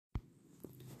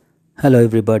Hello,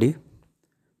 everybody.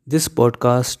 This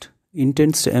podcast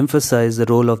intends to emphasize the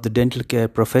role of the dental care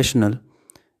professional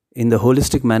in the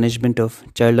holistic management of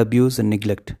child abuse and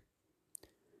neglect.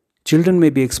 Children may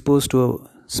be exposed to a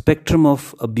spectrum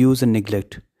of abuse and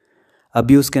neglect.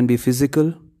 Abuse can be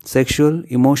physical, sexual,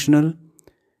 emotional,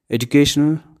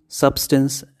 educational,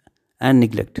 substance, and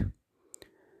neglect.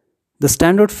 The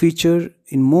standout feature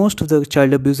in most of the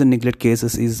child abuse and neglect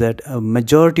cases is that a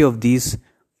majority of these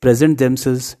present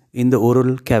themselves in the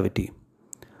oral cavity.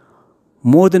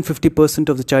 More than 50%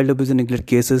 of the child abuse and neglect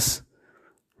cases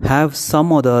have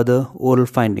some or the other oral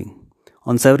finding.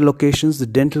 On several occasions, the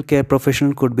dental care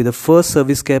professional could be the first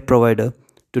service care provider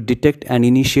to detect and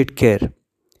initiate care.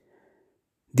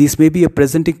 These may be a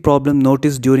presenting problem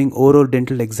noticed during oral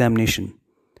dental examination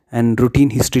and routine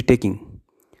history taking.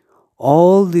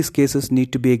 All these cases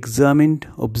need to be examined,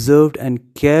 observed,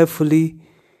 and carefully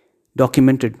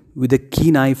documented with a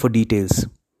keen eye for details.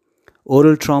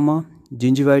 Oral trauma,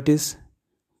 gingivitis,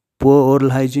 poor oral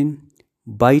hygiene,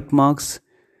 bite marks,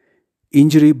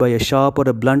 injury by a sharp or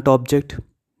a blunt object,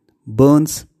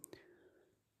 burns,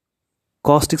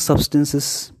 caustic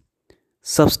substances,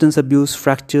 substance abuse,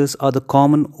 fractures are the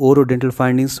common orodental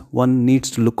findings one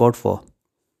needs to look out for.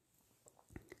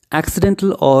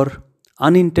 Accidental or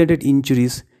unintended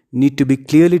injuries need to be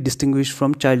clearly distinguished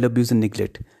from child abuse and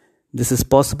neglect. This is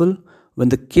possible when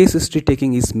the case history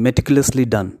taking is meticulously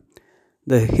done.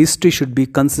 The history should be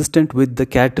consistent with the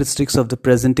characteristics of the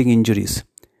presenting injuries.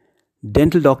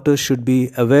 Dental doctors should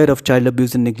be aware of child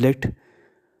abuse and neglect,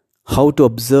 how to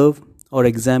observe or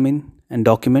examine and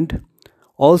document,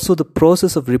 also the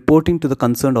process of reporting to the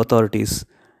concerned authorities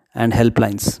and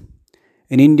helplines.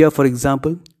 In India, for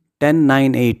example,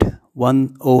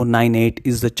 1098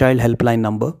 is the child helpline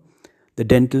number. The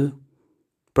dental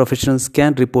professionals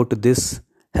can report to this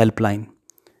helpline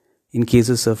in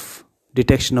cases of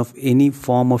detection of any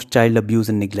form of child abuse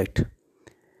and neglect.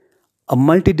 A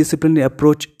multidisciplinary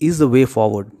approach is the way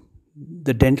forward.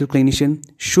 The dental clinician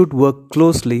should work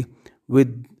closely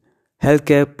with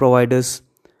healthcare providers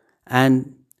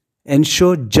and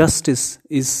ensure justice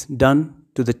is done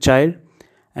to the child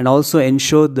and also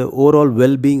ensure the overall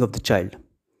well-being of the child.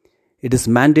 It is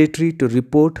mandatory to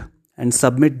report and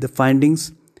submit the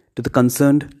findings to the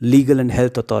concerned legal and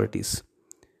health authorities.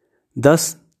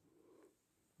 Thus,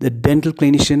 the dental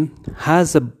clinician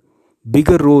has a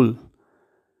bigger role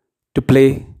to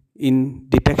play in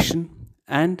detection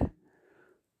and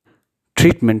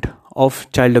treatment of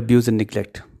child abuse and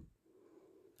neglect.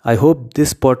 I hope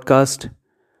this podcast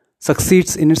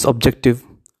succeeds in its objective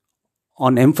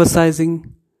on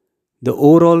emphasizing the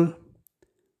overall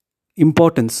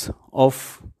importance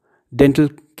of dental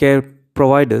care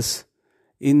providers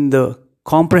in the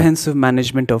comprehensive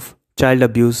management of child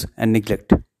abuse and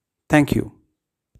neglect. Thank you.